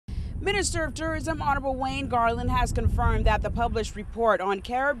Minister of Tourism Honorable Wayne Garland has confirmed that the published report on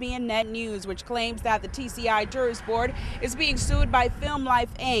Caribbean Net News, which claims that the TCI Tourist Board is being sued by Film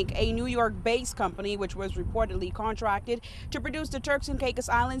Life Inc., a New York-based company which was reportedly contracted to produce the Turks and Caicos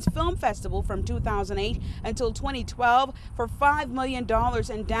Islands Film Festival from 2008 until 2012 for $5 million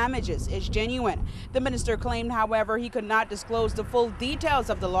in damages, is genuine. The minister claimed, however, he could not disclose the full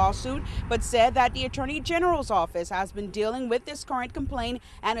details of the lawsuit, but said that the Attorney General's office has been dealing with this current complaint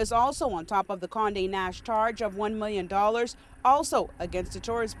and is also on top of the Condé Nast charge of $1 million, also against the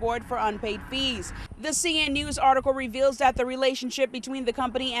Tourist Board for unpaid fees. The CN News article reveals that the relationship between the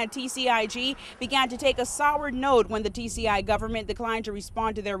company and TCIG began to take a sour note when the TCI government declined to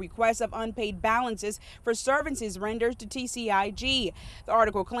respond to their request of unpaid balances for services rendered to TCIG. The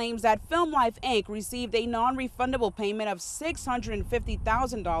article claims that Film Life Inc. received a non-refundable payment of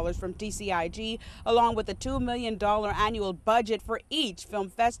 $650,000 from TCIG, along with a $2 million annual budget for each film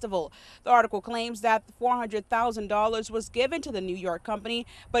festival. The article claims that $400,000 was given to the New York company,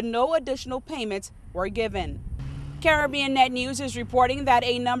 but no additional payments were given. Caribbean Net News is reporting that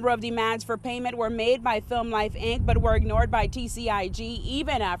a number of demands for payment were made by Film Life Inc., but were ignored by TCIG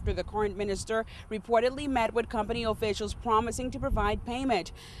even after the current minister reportedly met with company officials promising to provide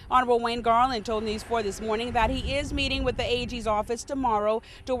payment. Honorable Wayne Garland told News 4 this morning that he is meeting with the AG's office tomorrow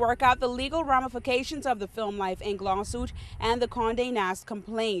to work out the legal ramifications of the Film Life Inc. lawsuit and the Condé Nast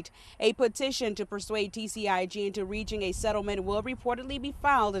complaint. A petition to persuade TCIG into reaching a settlement will reportedly be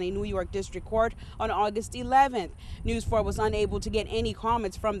filed in a New York district court on August 11th. News 4 was unable to get any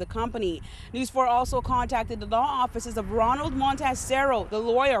comments from the company. News 4 also contacted the law offices of Ronald Montasero, the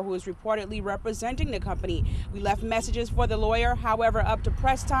lawyer who is reportedly representing the company. We left messages for the lawyer. However, up to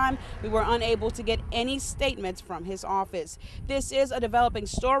press time, we were unable to get any statements from his office. This is a developing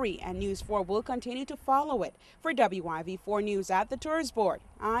story, and News 4 will continue to follow it. For WIV4 News at the Tourist Board,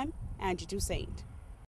 I'm Angie Toussaint.